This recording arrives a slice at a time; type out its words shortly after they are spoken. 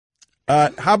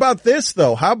How about this,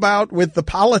 though? How about with the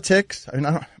politics? I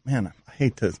mean, I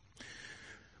hate to.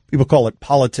 People call it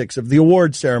politics of the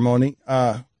award ceremony.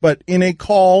 But in a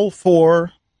call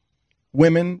for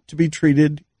women to be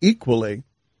treated equally,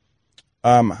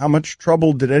 how much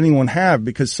trouble did anyone have?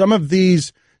 Because some of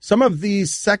these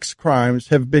sex crimes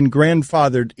have been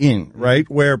grandfathered in, right?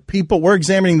 Where we're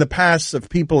examining the pasts of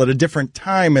people at a different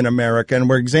time in America, and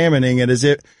we're examining it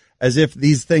as if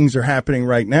these things are happening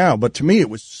right now. But to me, it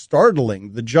was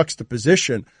startling, the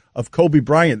juxtaposition of Kobe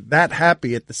Bryant that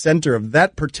happy at the center of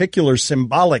that particular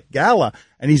symbolic gala,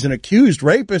 and he's an accused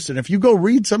rapist. And if you go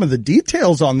read some of the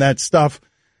details on that stuff,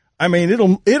 I mean,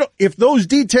 it'll if those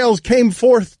details came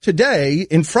forth today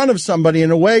in front of somebody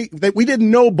in a way that we didn't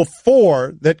know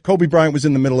before that Kobe Bryant was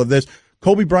in the middle of this,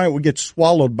 Kobe Bryant would get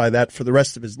swallowed by that for the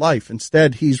rest of his life.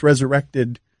 Instead, he's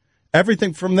resurrected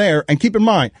everything from there. And keep in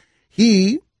mind,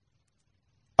 he,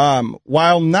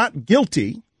 while not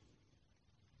guilty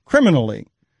criminally,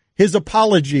 his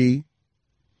apology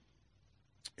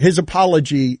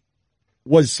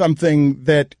was something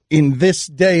that in this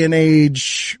day and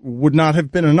age would not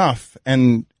have been enough,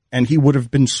 and he would have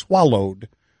been swallowed.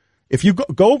 If you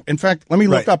go, in fact, let me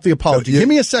look up the apology. Give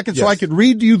me a second so I could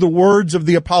read you the words of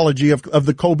the apology of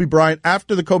the Kobe Bryant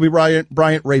after the Kobe Bryant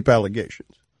rape allegations.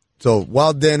 So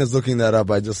while Dan is looking that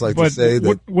up, I'd just like to say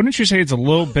that... Wouldn't you say it's a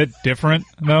little bit different,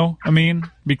 though? I mean,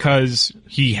 because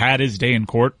he had his day in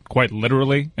court, quite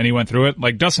literally, and he went through it.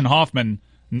 Like Dustin Hoffman,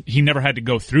 he never had to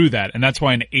go through that, and that's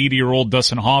why an 80-year-old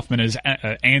Dustin Hoffman is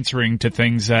answering to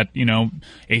things that, you know,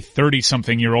 a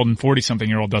 30-something-year-old and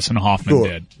 40-something-year-old Dustin Hoffman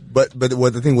did. But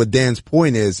what Dan's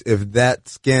point is, if that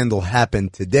scandal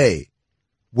happened today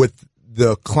with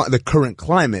the current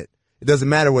climate, it doesn't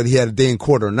matter whether he had a day in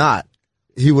court or not.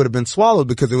 He would have been swallowed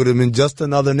because it would have been just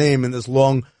another name in this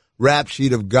long rap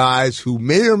sheet of guys who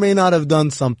may or may not have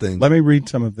done something. Let me read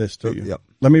some of this to you. Yep.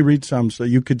 Let me read some so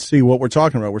you could see what we're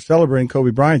talking about. We're celebrating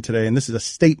Kobe Bryant today, and this is a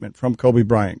statement from Kobe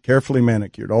Bryant, carefully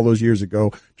manicured all those years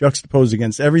ago, juxtaposed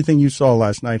against everything you saw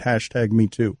last night,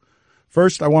 #MeToo.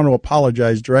 First, I want to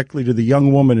apologize directly to the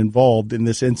young woman involved in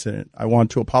this incident. I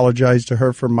want to apologize to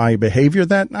her for my behavior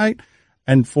that night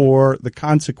and for the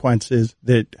consequences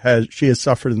that she has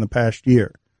suffered in the past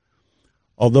year.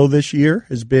 Although this year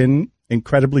has been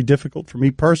incredibly difficult for me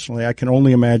personally, I can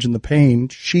only imagine the pain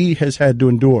she has had to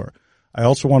endure. I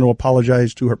also want to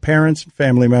apologize to her parents and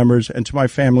family members and to my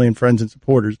family and friends and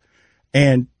supporters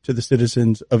and to the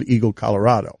citizens of Eagle,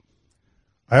 Colorado.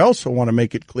 I also want to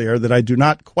make it clear that I do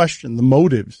not question the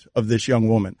motives of this young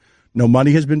woman. No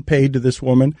money has been paid to this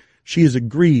woman. She has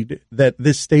agreed that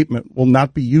this statement will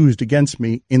not be used against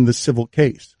me in the civil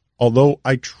case. Although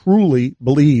I truly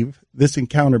believe this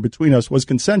encounter between us was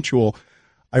consensual,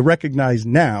 I recognize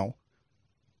now.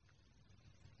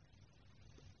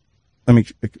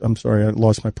 I'm sorry, I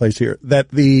lost my place here. That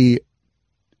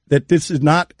this is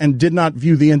not and did not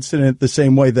view the incident the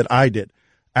same way that I did.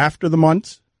 After the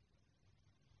months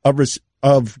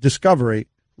of discovery,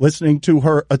 listening to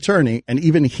her attorney, and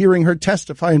even hearing her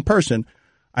testify in person,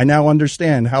 I now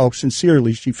understand how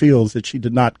sincerely she feels that she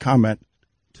did not comment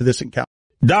to this encounter.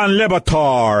 Don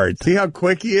Lebatard. See how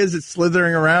quick he is at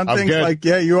slithering around things? Good. Like,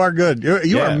 yeah, you are good.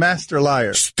 You are a master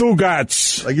liar.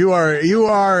 Stugotz. Like you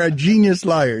are a genius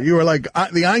liar. You are like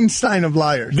the Einstein of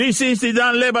liars. This is the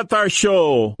Don Lebatard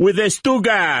Show with the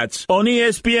Stugotz on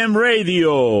ESPN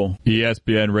Radio.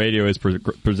 ESPN Radio is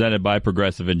presented by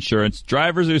Progressive Insurance.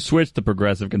 Drivers who switch to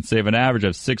Progressive can save an average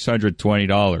of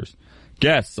 $620.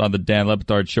 Guests on the Dan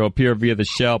Lebatard Show appear via the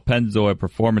Shell Pennzoil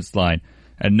Performance Line.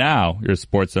 And now, your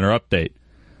SportsCenter update.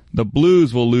 The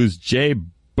Blues will lose Jay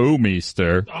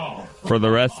Bouwmeester for the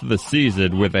rest of the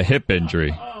season with a hip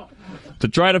injury. To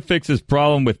try to fix his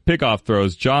problem with pickoff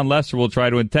throws, John Lester will try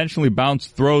to intentionally bounce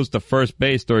throws to first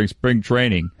base during spring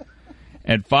training.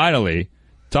 And finally,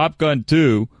 Top Gun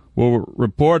 2 will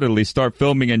reportedly start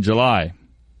filming in July.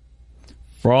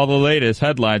 For all the latest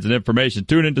headlines and information,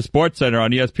 tune into SportsCenter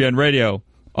on ESPN Radio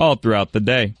all throughout the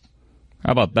day.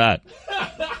 How about that?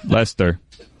 Lester,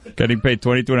 getting paid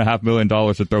 $22.5 million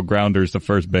to throw grounders to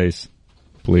first base.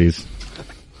 Please.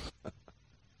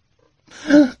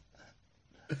 All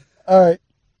right.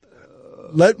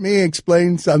 Let me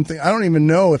explain something. I don't even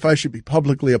know if I should be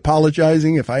publicly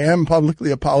apologizing. If I am publicly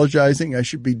apologizing, I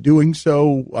should be doing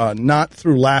so not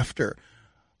through laughter.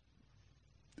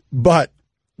 But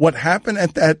what happened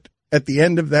at the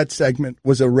end of that segment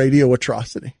was a radio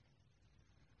atrocity.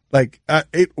 Like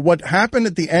what happened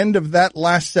at the end of that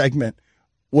last segment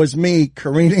was me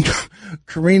careening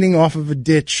off of a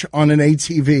ditch on an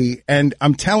ATV. And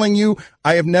I'm telling you,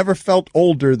 I have never felt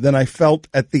older than I felt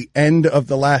at the end of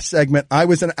the last segment. I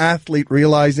was an athlete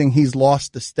realizing he's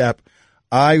lost a step.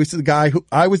 I was the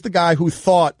guy who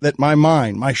thought that my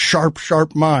mind, my sharp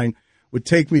mind, would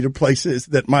take me to places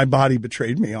that my body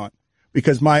betrayed me on,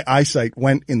 because my eyesight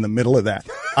went in the middle of that.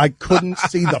 I couldn't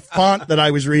see the font that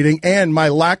I was reading, and my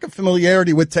lack of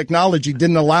familiarity with technology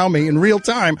didn't allow me in real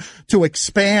time to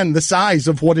expand the size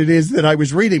of what it is that I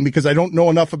was reading, because I don't know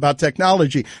enough about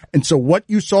technology. And so what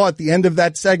you saw at the end of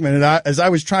that segment, as I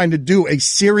was trying to do a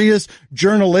serious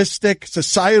journalistic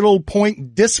societal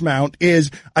point dismount,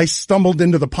 is I stumbled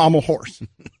into the pommel horse.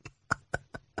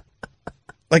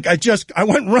 Like I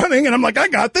went running and I'm like, I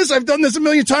got this. I've done this a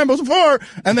million times before.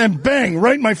 And then bang,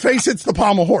 right in my face hits the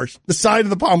pommel horse, the side of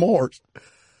the pommel horse.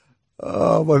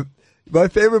 Oh, my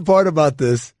favorite part about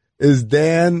this is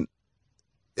Dan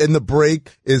in the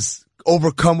break is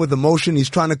overcome with emotion. He's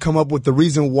trying to come up with the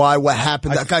reason why, what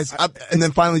happened. That guy's up, and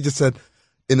then finally just said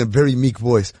in a very meek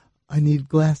voice, I need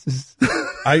glasses.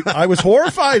 I was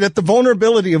horrified at the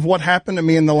vulnerability of what happened to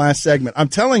me in the last segment. I'm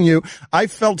telling you, I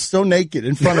felt so naked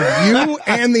in front of you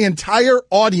and the entire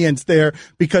audience there,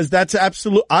 because that's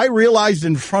absolute. I realized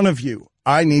in front of you,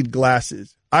 I need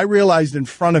glasses. I realized in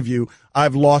front of you,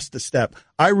 I've lost a step.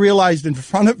 I realized in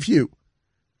front of you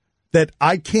that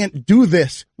I can't do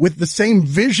this with the same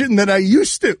vision that I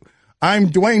used to. I'm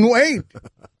Dwayne Wade.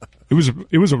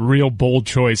 It was a real bold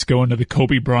choice going to the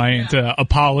Kobe Bryant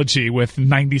apology with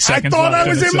 90 seconds left. I thought I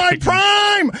was in my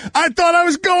prime. I thought I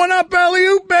was going up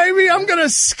alley-oop, baby. I'm going to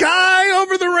sky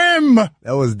over the rim.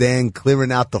 That was Dan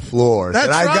clearing out the floor. That's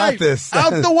I right. got this. Out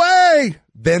the way.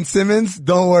 Ben Simmons,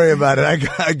 don't worry about it. I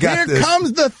got this. Here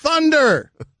comes the thunder.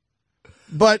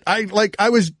 But I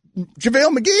was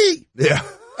JaVale McGee. Yeah.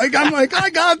 I'm like,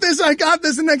 I got this.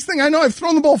 The next thing I know, I've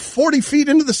thrown the ball 40 feet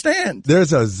into the stand.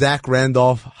 There's a Zach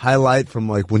Randolph highlight from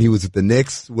like when he was at the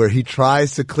Knicks where he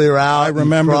tries to clear out. I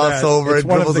remember that. Crossover and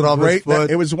dribbles it off his foot.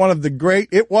 It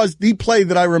was the play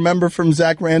that I remember from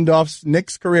Zach Randolph's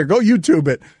Knicks career. Go YouTube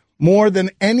it. More than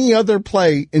any other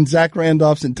play in Zach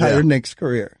Randolph's entire Knicks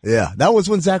career. Yeah. That was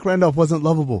when Zach Randolph wasn't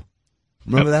lovable.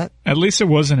 Remember that? At least it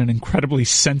wasn't an incredibly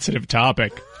sensitive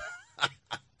topic.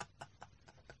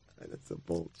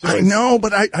 I know,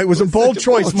 but I was a bold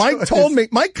choice. Mike told me.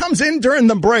 Mike comes in during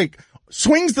the break,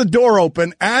 swings the door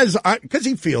open because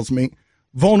he feels me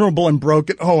vulnerable and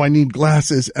broken. Oh, I need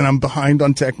glasses and I'm behind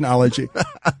on technology.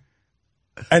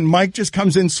 And Mike just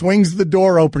comes in, swings the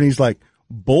door open. He's like,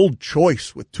 bold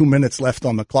choice with 2 minutes left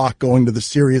on the clock, going to the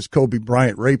serious Kobe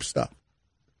Bryant rape stuff.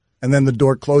 And then the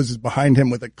door closes behind him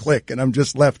with a click, and I'm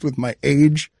just left with my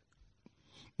age,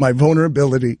 my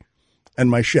vulnerability, and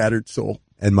my shattered soul.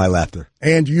 And my laughter.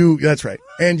 And you, that's right.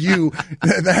 And you,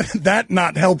 that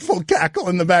not helpful cackle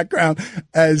in the background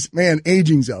as, man,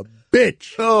 aging's a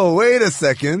bitch. Oh, wait a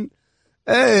second.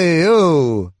 Hey,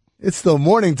 it's still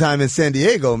morning time in San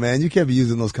Diego, man. You can't be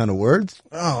using those kind of words.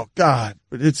 Oh, God,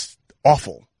 but it's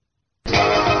awful. Is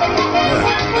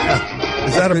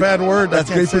that a bad word? That's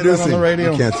great producing. On the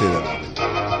radio. You can't say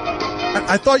that.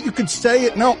 I thought you could say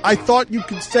it. No, I thought you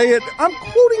could say it. I'm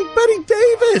quoting Betty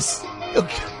Davis.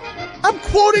 I'm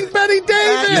quoting Betty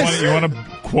Davis. You want to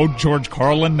quote George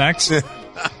Carlin next? Stop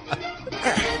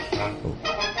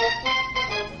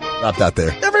that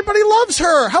there. Everybody loves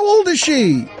her. How old is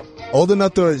she? Old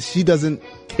enough to she doesn't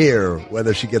care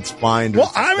whether she gets fined.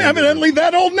 Well, I'm evidently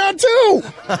that old now too,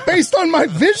 based on my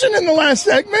vision in the last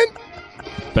segment.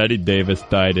 Betty Davis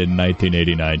died in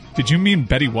 1989. Did you mean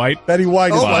Betty White? Betty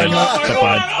White is Fine.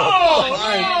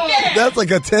 That's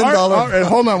like a $10. All right,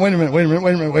 hold on. Wait a minute.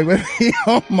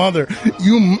 Oh, mother.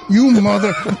 You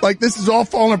mother. Like, this is all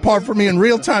falling apart for me in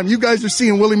real time. You guys are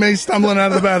seeing Willie Mays stumbling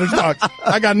out of the batter's box.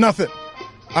 I got nothing.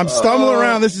 I'm stumbling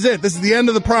around. This is it. This is the end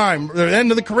of the prime, the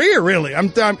end of the career, really.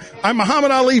 I'm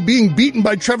Muhammad Ali being beaten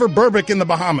by Trevor Berbick in the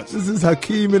Bahamas. This is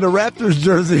Hakeem in a Raptors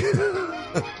jersey.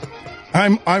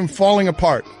 I'm falling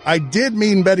apart. I did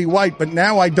mean Betty White, but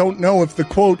now I don't know if the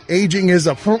quote, aging is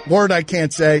a word I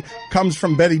can't say, comes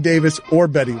from Betty Davis or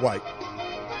Betty White.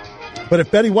 But if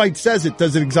Betty White says it,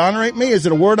 does it exonerate me? Is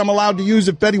it a word I'm allowed to use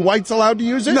if Betty White's allowed to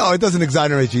use it? No, it doesn't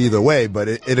exonerate you either way, but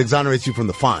it exonerates you from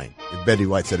the fine if Betty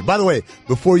White said it. By the way,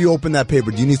 before you open that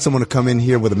paper, do you need someone to come in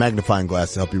here with a magnifying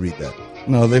glass to help you read that?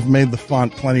 No, they've made the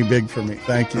font plenty big for me.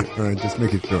 Thank you. All right, just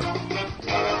making sure.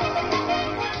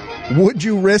 Would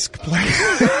you risk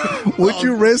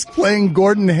playing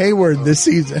Gordon Hayward this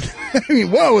season? I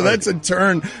mean, whoa, that's a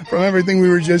turn from everything we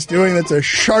were just doing. That's a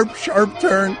sharp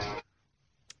turn.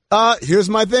 Here's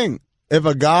my thing. If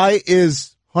a guy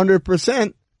is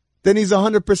 100%, then he's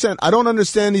 100%. I don't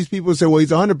understand these people who say, well,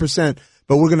 he's 100%,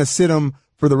 but we're going to sit him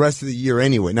for the rest of the year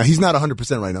anyway. Now, he's not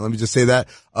 100% right now. Let me just say that.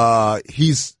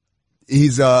 He's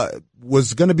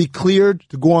was going to be cleared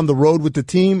to go on the road with the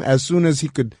team as soon as he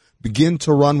could begin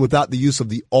to run without the use of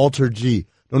the Alter G.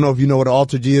 Don't know if you know what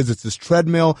Alter G is. It's this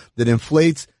treadmill that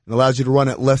inflates and allows you to run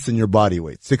at less than your body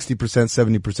weight, 60%,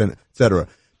 70%, etc.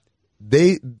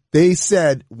 They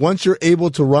said once you're able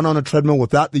to run on a treadmill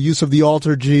without the use of the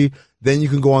Alter G, then you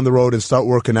can go on the road and start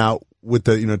working out with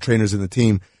the trainers in the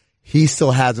team. He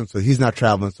still hasn't, so he's not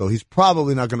traveling, so he's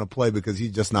probably not going to play because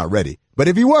he's just not ready. But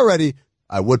if he were ready,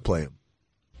 I would play him.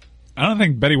 I don't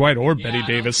think Betty White or Betty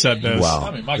Davis said this. Wow.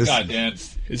 I mean, my God, Dan.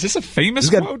 Is this a famous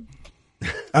quote?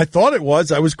 I thought it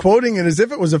was. I was quoting it as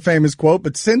if it was a famous quote,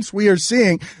 but since we are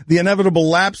seeing the inevitable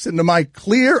lapse into my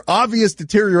clear, obvious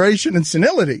deterioration and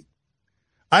senility,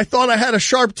 I thought I had a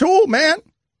sharp tool, man.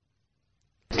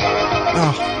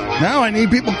 Oh, now I need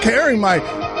people carrying my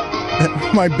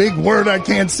big word I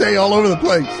can't say all over the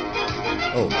place.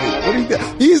 Oh, what are you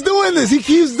doing? He's doing this. He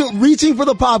keeps reaching for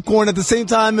the popcorn at the same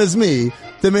time as me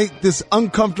to make this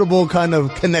uncomfortable kind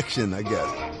of connection, I guess.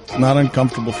 It's not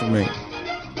uncomfortable for me.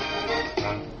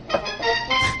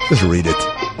 Just read it.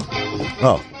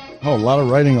 Oh, a lot of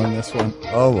writing on this one.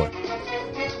 Oh, boy.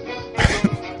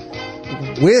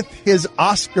 With his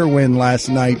Oscar win last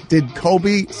night, did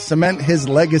Kobe cement his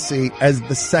legacy as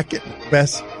the second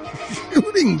best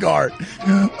shooting guard?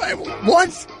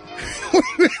 What?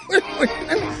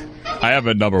 I have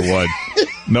a number one.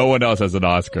 No one else has an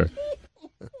Oscar.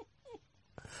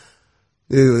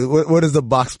 What does the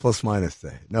box plus minus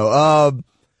say? No.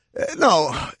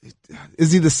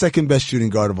 Is he the second best shooting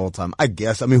guard of all time? I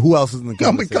guess. I mean, who else is in the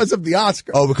conversation? No, because of the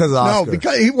Oscar. Oh, because of the Oscar. No,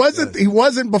 because he wasn't. He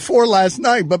wasn't before last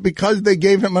night, but because they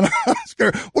gave him an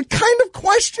Oscar. What kind of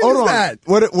question is that?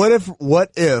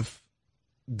 What if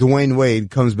Dwayne Wade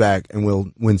comes back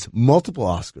and wins multiple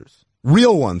Oscars?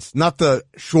 Real ones, not the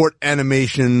short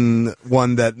animation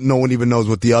one that no one even knows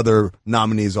what the other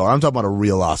nominees are. I'm talking about a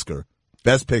real Oscar.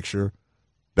 Best Picture,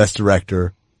 Best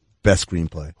Director, Best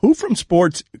Screenplay. Who from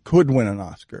sports could win an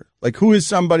Oscar? Like, who is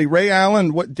somebody? Ray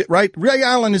Allen, right? Ray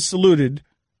Allen is saluted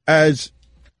as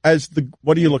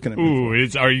what are you looking at me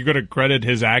for? Are you going to credit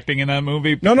his acting in that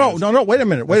movie? No. Wait a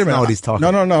minute. That's not what he's talking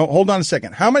about. No. Hold on a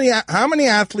second. How many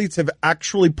athletes have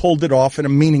actually pulled it off in a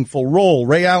meaningful role?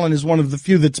 Ray Allen is one of the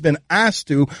few that's been asked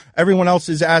to. Everyone else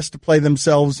is asked to play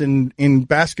themselves in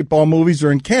basketball movies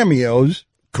or in cameos.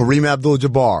 Kareem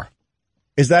Abdul-Jabbar.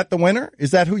 Is that the winner?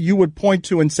 Is that who you would point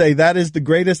to and say that is the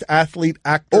greatest athlete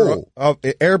actor of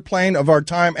Airplane of our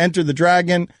time? Enter the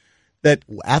Dragon. That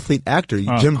athlete actor,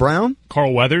 Jim Brown,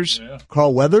 Carl Weathers,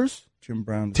 Carl Weathers, Jim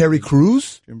Brown, Terry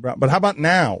Crews, Jim Brown. But how about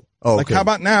now? Oh, like, how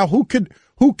about now? Who could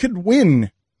win?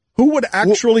 Who would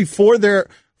actually for their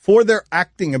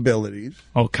acting abilities?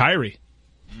 Oh, Kyrie,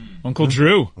 Uncle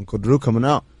Drew coming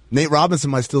out. Nate Robinson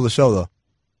might steal the show though.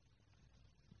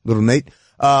 Little Nate.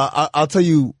 I'll tell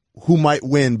you who might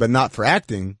win, but not for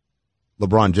acting.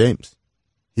 LeBron James.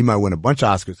 He might win a bunch of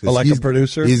Oscars. Like a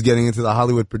producer? He's getting into the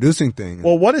Hollywood producing thing.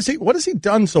 Well, what has he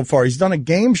done so far? He's done a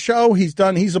game show. He's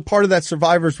a part of that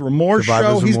Survivor's Remorse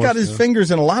show. He's got his fingers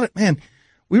in a lot of, man,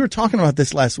 we were talking about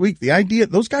this last week. The idea,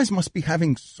 those guys must be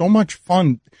having so much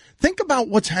fun. Think about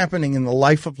what's happening in the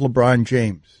life of LeBron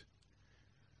James.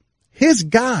 His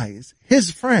guys,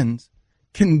 his friends,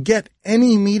 can get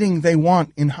any meeting they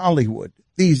want in Hollywood.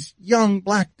 These young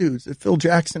black dudes that Phil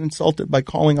Jackson insulted by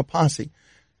calling a posse.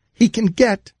 He can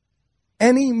get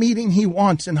any meeting he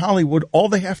wants in Hollywood. All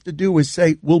they have to do is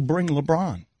say, we'll bring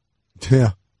LeBron.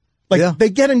 Yeah. They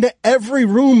get into every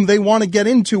room they want to get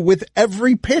into with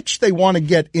every pitch they want to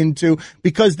get into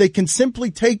because they can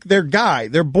simply take their guy,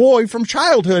 their boy from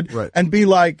childhood, right, and be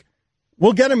like,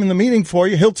 we'll get him in the meeting for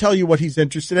you. He'll tell you what he's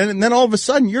interested in. And then all of a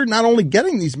sudden, you're not only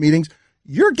getting these meetings,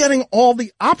 you're getting all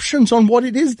the options on what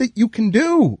it is that you can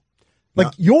do.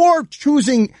 Like, you're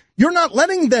choosing, you're not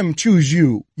letting them choose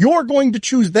you. You're going to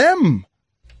choose them.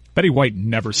 Betty White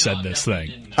never said this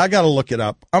thing. I got to look it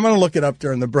up. I'm going to look it up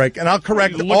during the break, and I'll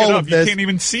correct all of this. You can't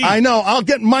even see. I know. I'll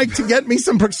get Mike to get me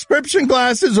some prescription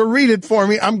glasses or read it for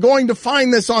me. I'm going to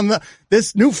find this on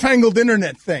this newfangled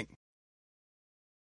internet thing.